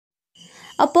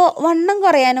അപ്പോൾ വണ്ണം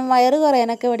കുറയാനും വയറ്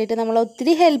കുറയാനൊക്കെ വേണ്ടിയിട്ട് നമ്മൾ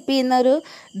ഒത്തിരി ഹെൽപ്പ് ചെയ്യുന്ന ഒരു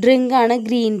ഡ്രിങ്കാണ്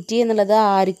ഗ്രീൻ ടീ എന്നുള്ളത്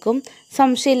ആർക്കും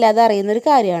സംശയമില്ലാതെ അറിയുന്നൊരു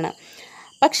കാര്യമാണ്.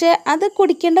 പക്ഷേ അത്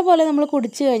കുടിക്കേണ്ട പോലെ നമ്മൾ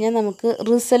കുടിച്ചു കഴിഞ്ഞാൽ നമുക്ക്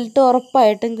റിസൾട്ട്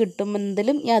ഉറപ്പായിട്ടും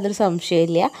കിട്ടുമെന്നതിലും യാതൊരു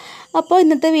സംശയമില്ല. അപ്പോൾ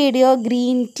ഇന്നത്തെ വീഡിയോ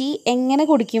ഗ്രീൻ ടീ എങ്ങനെ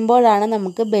കുടിക്കുമ്പോഴാണ്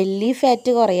നമുക്ക് ബെല്ലി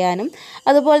ഫാറ്റ് കുറയാനും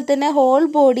അതുപോലെ തന്നെ ഹോൾ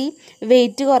ബോഡി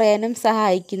വെയിറ്റ് കുറയാനും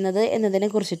സഹായിക്കുന്നത് എന്നതിനെ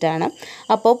കുറിച്ചിട്ടാണ്.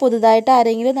 അപ്പോൾ പുതുതായിട്ട്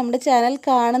ആരെങ്കിലും നമ്മുടെ ചാനൽ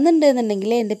കാണുന്നുണ്ട്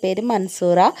എന്നുണ്ടെങ്കിൽ എൻ്റെ പേര്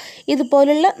മൻസൂറ.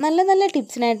 ഇതുപോലുള്ള നല്ല നല്ല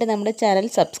ടിപ്സിനായിട്ട് നമ്മുടെ ചാനൽ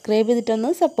സബ്സ്ക്രൈബ്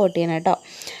ചെയ്തിട്ടൊന്ന് സപ്പോർട്ട് ചെയ്യണം കേട്ടോ.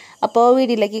 അപ്പോൾ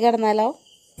വീഡിയോയിലേക്ക് കടന്നാലോ.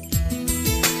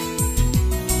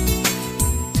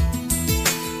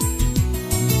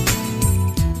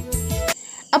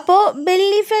 അപ്പോൾ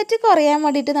ബെല്ലി ഫാറ്റ് കുറയാൻ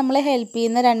വേണ്ടിയിട്ട് നമ്മളെ ഹെൽപ്പ്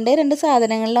ചെയ്യുന്ന രണ്ട്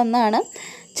സാധനങ്ങളിലൊന്നാണ്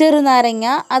ചെറുനാരങ്ങ,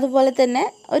 അതുപോലെ തന്നെ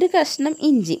ഒരു കഷ്ണം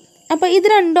ഇഞ്ചി. അപ്പോൾ ഇത്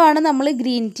രണ്ടുമാണ് നമ്മൾ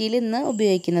ഗ്രീൻ ടീയിൽ ഇന്ന്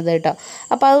ഉപയോഗിക്കുന്നത് കേട്ടോ.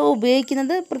 അപ്പോൾ അത്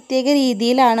ഉപയോഗിക്കുന്നത് പ്രത്യേക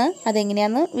രീതിയിലാണ്,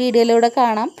 അതെങ്ങനെയാണെന്ന് വീഡിയോയിലൂടെ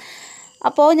കാണാം.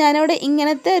 അപ്പോൾ ഞാനിവിടെ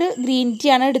ഇങ്ങനത്തെ ഒരു ഗ്രീൻ ടീ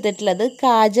ആണ് എടുത്തിട്ടുള്ളത്.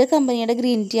 കാജ കമ്പനിയുടെ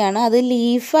ഗ്രീൻ ടീ ആണ്, അത്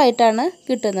ലീഫായിട്ടാണ്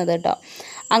കിട്ടുന്നത് കേട്ടോ.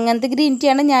 അങ്ങനത്തെ ഗ്രീൻ ടീ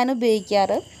ആണ് ഞാൻ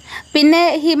ഉപയോഗിക്കാറ്. പിന്നെ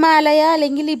ഹിമാലയ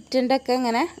അല്ലെങ്കിൽ ലിപ്റ്റൻ്റെ ഒക്കെ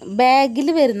ഇങ്ങനെ ബാഗിൽ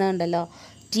വരുന്നുണ്ടല്ലോ,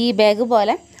 ടീ ബാഗ്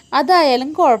പോലെ, അതായാലും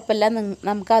കുഴപ്പമില്ല,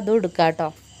 നമുക്ക് അതും എടുക്കാം കേട്ടോ.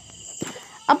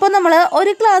 അപ്പോൾ നമ്മൾ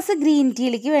ഒരു ഗ്ലാസ് ഗ്രീൻ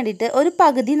ടീയിലേക്ക് വേണ്ടിയിട്ട് ഒരു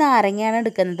പകുതി നാരങ്ങയാണ്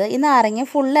എടുക്കുന്നത്. ഈ നാരങ്ങ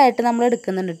ഫുള്ളായിട്ട് നമ്മൾ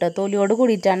എടുക്കുന്നുണ്ട് കേട്ടോ, തൊലിയോട്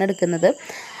കൂടിയിട്ടാണ് എടുക്കുന്നത്.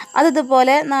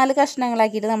 അതിതുപോലെ 4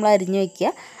 കഷ്ണങ്ങളാക്കിയിട്ട് നമ്മൾ അരിഞ്ഞു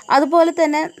വയ്ക്കുക. അതുപോലെ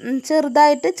തന്നെ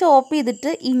ചെറുതായിട്ട് ചോപ്പ്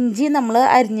ചെയ്തിട്ട് ഇഞ്ചി നമ്മൾ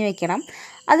അരിഞ്ഞു വെക്കണം.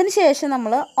 അതിനുശേഷം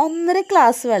നമ്മൾ 1.5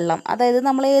 ഗ്ലാസ് വെള്ളം, അതായത്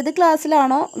നമ്മൾ ഏത്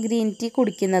ഗ്ലാസ്സിലാണോ ഗ്രീൻ ടീ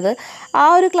കുടിക്കുന്നത് ആ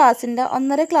ഒരു ഗ്ലാസിൻ്റെ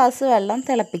 1.5 ഗ്ലാസ് വെള്ളം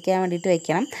തിളപ്പിക്കാൻ വേണ്ടിയിട്ട്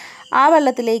വെക്കണം. ആ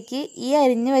വെള്ളത്തിലേക്ക് ഈ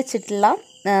അരിഞ്ഞു വെച്ചിട്ടുള്ള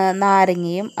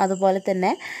നാരങ്ങയും അതുപോലെ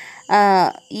തന്നെ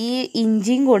ഈ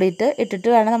ഇഞ്ചിയും കൂടിയിട്ട് ഇട്ടിട്ട്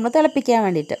വേണം നമ്മൾ തിളപ്പിക്കാൻ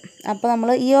വേണ്ടിയിട്ട്. അപ്പോൾ നമ്മൾ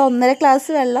ഈ 1.5 ഗ്ലാസ്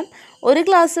വെള്ളം 1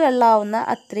 ഗ്ലാസ് വെള്ളമാവുന്ന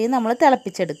അത്രയും നമ്മൾ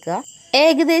തിളപ്പിച്ചെടുക്കുക.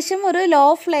 ഏകദേശം ഒരു ലോ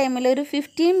ഫ്ലെയിമിൽ ഒരു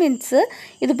 15 മിനിറ്റ്സ്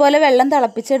ഇതുപോലെ വെള്ളം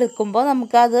തിളപ്പിച്ചെടുക്കുമ്പോൾ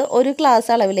നമുക്കത് 1 ഗ്ലാസ്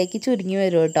അളവിലേക്ക് ചുരുങ്ങി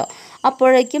വരും കേട്ടോ.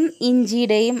 അപ്പോഴേക്കും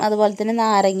ഇഞ്ചിയുടെയും അതുപോലെ തന്നെ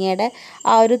നാരങ്ങയുടെ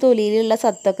ആ ഒരു തൊലിയിലുള്ള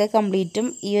സത്തൊക്കെ കംപ്ലീറ്റും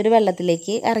ഈ ഒരു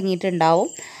വെള്ളത്തിലേക്ക് ഇറങ്ങിയിട്ടുണ്ടാവും.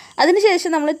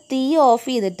 അതിനുശേഷം നമ്മൾ തീ ഓഫ്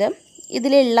ചെയ്തിട്ട്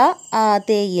ഇതിലുള്ള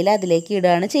തേയില അതിലേക്ക്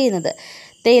ഇടുകയാണ് ചെയ്യുന്നത്.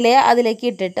 തേയില അതിലേക്ക്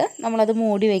ഇട്ടിട്ട് നമ്മളത്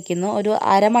മൂടി വയ്ക്കുന്നു. ഒരു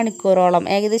അരമണിക്കൂറോളം,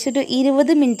 ഏകദേശം ഒരു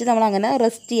 20 മിനിറ്റ് നമ്മൾ അങ്ങനെ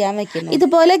റെസ്റ്റ് ചെയ്യാൻ വെക്കുന്നു.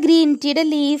 ഇതുപോലെ ഗ്രീൻ ടീയുടെ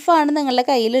ലീഫാണ് നിങ്ങളുടെ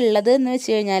കയ്യിലുള്ളത് എന്ന് വെച്ച്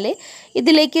കഴിഞ്ഞാൽ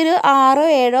ഇതിലേക്കൊരു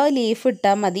 6-7 ലീഫ്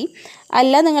ഇട്ടാൽ മതി.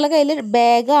 അല്ല നിങ്ങളുടെ കയ്യിൽ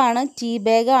ബാഗാണ്, ടീ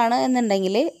ബാഗാണ്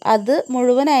എന്നുണ്ടെങ്കിൽ അത്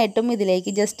മുഴുവനായിട്ടും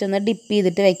ഇതിലേക്ക് ജസ്റ്റ് ഒന്ന് ഡിപ്പ്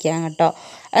ചെയ്തിട്ട് വെക്കാം കേട്ടോ.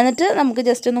 എന്നിട്ട് നമുക്ക്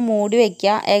ജസ്റ്റ് ഒന്ന് മൂടി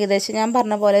വയ്ക്കാം. ഏകദേശം ഞാൻ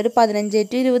പറഞ്ഞ പോലെ ഒരു 15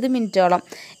 to 20 മിനിറ്റോളം,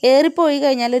 ഏറിപ്പോയി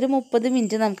കഴിഞ്ഞാൽ ഒരു 30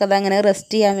 മിനിറ്റ് നമുക്കത് അങ്ങനെ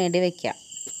റെസ്റ്റ് ചെയ്യാൻ വേണ്ടി വെക്കാം.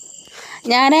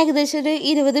 ഞാൻ ഏകദേശം ഒരു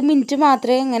 20 മിനിറ്റ്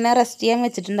മാത്രമേ ഇങ്ങനെ റെസ്റ്റ് ചെയ്യാൻ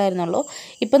വെച്ചിട്ടുണ്ടായിരുന്നുള്ളൂ.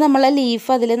 ഇപ്പോൾ നമ്മളെ ലീഫ്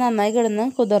അതിൽ നന്നായി കിടന്ന്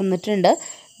കുതിർന്നിട്ടുണ്ട്,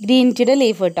 ഗ്രീൻ ടീയുടെ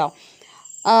ലീഫ് കേട്ടോ.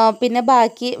 പിന്നെ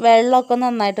ബാക്കി വെള്ളമൊക്കെ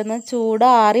നന്നായിട്ടൊന്ന്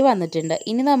ചൂടാറി വന്നിട്ടുണ്ട്.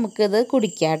 ഇനി നമുക്കിത്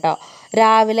കുടിക്കാം കേട്ടോ.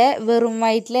 രാവിലെ വെറും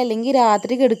വയറ്റിൽ അല്ലെങ്കിൽ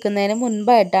രാത്രി കിടക്കുന്നതിന്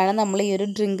മുൻപായിട്ടാണ് നമ്മൾ ഈ ഒരു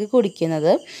ഡ്രിങ്ക്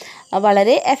കുടിക്കുന്നത്.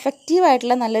 വളരെ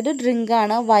എഫക്റ്റീവായിട്ടുള്ള നല്ലൊരു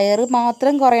ഡ്രിങ്കാണ്. വയറ്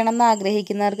മാത്രം കുറയണം എന്ന്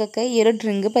ആഗ്രഹിക്കുന്നവർക്കൊക്കെ ഈ ഒരു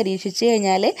ഡ്രിങ്ക് പരീക്ഷിച്ച്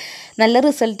കഴിഞ്ഞാൽ നല്ല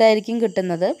റിസൾട്ടായിരിക്കും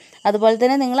കിട്ടുന്നത്. അതുപോലെ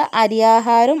തന്നെ നിങ്ങൾ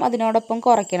അരിയാഹാരം അതിനോടൊപ്പം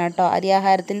കുറയ്ക്കണം കേട്ടോ.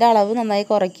 അരിയാഹാരത്തിൻ്റെ അളവ് നന്നായി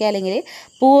കുറയ്ക്കുക, അല്ലെങ്കിൽ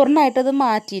പൂർണ്ണമായിട്ടത്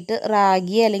മാറ്റിയിട്ട്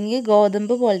റാഗി അല്ലെങ്കിൽ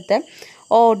ഗോതമ്പ് പോലത്തെ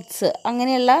ഓട്സ്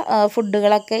അങ്ങനെയുള്ള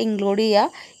ഫുഡുകളൊക്കെ ഇൻക്ലൂഡ്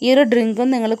ചെയ്യുക. ഈ ഒരു ഡ്രിങ്കും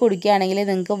നിങ്ങൾ കുടിക്കുകയാണെങ്കിൽ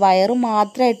നിങ്ങൾക്ക് വയറ്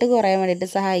മാത്രമായിട്ട് കുറയാൻ വേണ്ടിയിട്ട്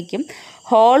സഹായിക്കും.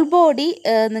 ഹോൾ ബോഡി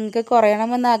നിങ്ങൾക്ക്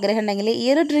കുറയണമെന്ന് ആഗ്രഹം ഉണ്ടെങ്കിൽ ഈ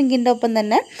ഒരു ഡ്രിങ്കിൻ്റെ ഒപ്പം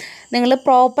തന്നെ നിങ്ങൾ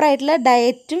പ്രോപ്പറായിട്ടുള്ള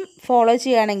ഡയറ്റും ഫോളോ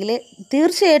ചെയ്യുകയാണെങ്കിൽ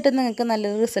തീർച്ചയായിട്ടും നിങ്ങൾക്ക്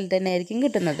നല്ലൊരു റിസൾട്ട് തന്നെ ആയിരിക്കും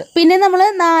കിട്ടുന്നത്. പിന്നെ നമ്മൾ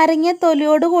നാരങ്ങ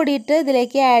തൊലിയോട് കൂടിയിട്ട്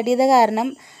ഇതിലേക്ക് ആഡ് ചെയ്ത കാരണം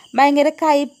ഭയങ്കര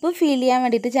കയ്പ്പ് ഫീൽ ചെയ്യാൻ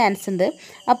വേണ്ടിയിട്ട് ചാൻസ് ഉണ്ട്.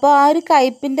 അപ്പോൾ ആ ഒരു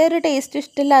കയ്പ്പിൻ്റെ ഒരു ടേസ്റ്റ്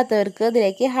ഇഷ്ടമില്ലാത്തവർക്ക്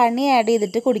ഇതിലേക്ക് ഹണി ആഡ്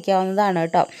ചെയ്തിട്ട് കുടിക്കാവുന്നതാണ്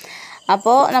കേട്ടോ.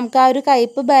 അപ്പോൾ നമുക്ക് ആ ഒരു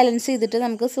കയ്പ്പ് ബാലൻസ് ചെയ്തിട്ട്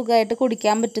നമുക്ക് സുഖമായിട്ട്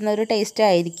കുടിക്കാൻ പറ്റുന്ന ഒരു ടേസ്റ്റ്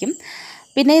ആയിരിക്കും.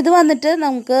 പിന്നെ ഇത് വന്നിട്ട്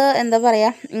നമുക്ക് എന്താ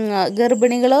പറയുക,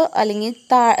 ഗർഭിണികളോ അല്ലെങ്കിൽ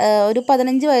ഒരു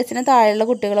 15 വയസ്സിന് താഴെയുള്ള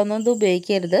കുട്ടികളൊന്നും ഇത്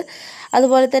ഉപയോഗിക്കരുത്.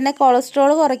 അതുപോലെ തന്നെ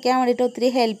കൊളസ്ട്രോൾ കുറയ്ക്കാൻ വേണ്ടിയിട്ട്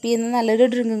ഒത്തിരി ഹെൽപ്പ് ചെയ്യുന്ന നല്ലൊരു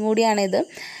ഡ്രിങ്കും കൂടിയാണിത്.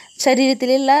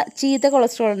 ശരീരത്തിലുള്ള ചീത്ത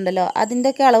കൊളസ്ട്രോൾ ഉണ്ടല്ലോ,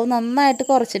 അതിൻ്റെയൊക്കെ അളവ് നന്നായിട്ട്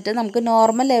കുറച്ചിട്ട് നമുക്ക്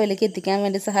നോർമൽ ലെവലിലേക്ക് എത്തിക്കാൻ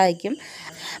വേണ്ടി സഹായിക്കും.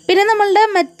 പിന്നെ നമ്മളുടെ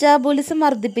മെറ്റാബോളിസം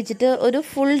വർദ്ധിപ്പിച്ചിട്ട് ഒരു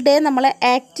ഫുൾ ഡേ നമ്മളെ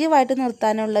ആക്റ്റീവായിട്ട്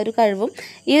നിർത്താനുള്ള ഒരു കഴിവും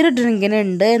ഈ ഒരു ഡ്രിങ്കിന്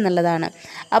ഉണ്ട് എന്നുള്ളതാണ്.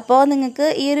 അപ്പോൾ നിങ്ങൾക്ക്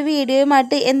ഈ ഒരു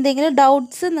വീഡിയോയുമായിട്ട് എന്തെങ്കിലും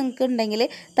ഡൗട്ട്സ് നിങ്ങൾക്ക് ഉണ്ടെങ്കിൽ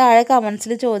താഴെ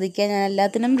കമൻസിൽ ചോദിക്കുക, ഞാൻ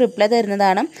എല്ലാത്തിനും റിപ്ലൈ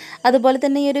തരുന്നതാണ്. അതുപോലെ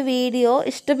തന്നെ ഈ ഒരു വീഡിയോ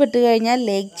ഇഷ്ടപ്പെട്ടു കഴിഞ്ഞാൽ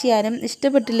ലൈക്ക് ചെയ്യാനും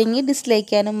ഇഷ്ടപ്പെട്ടില്ലെങ്കിൽ ഡിസ്ലൈക്ക്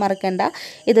ചെയ്യാനും മറക്കണ്ട.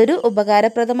 ഇതൊരു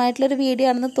ഉപകാരപ്രദമായിട്ടുള്ളൊരു വീഡിയോ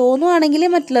ആണെന്ന് തോന്നുവാണെങ്കിൽ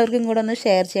മറ്റുള്ളവർക്കും കൂടെ ഒന്ന്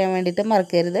ഷെയർ ചെയ്യാൻ വേണ്ടിയിട്ട്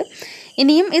മറക്കരുത്.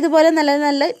 ഇനിയും ഇതുപോലെ നല്ല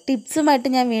നല്ല ടിപ്സുമായിട്ട്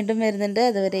ഞാൻ വീണ്ടും വരുന്നുണ്ട്.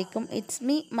 അതുവരേക്കും it's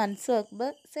me Mansu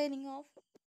Akbar signing off.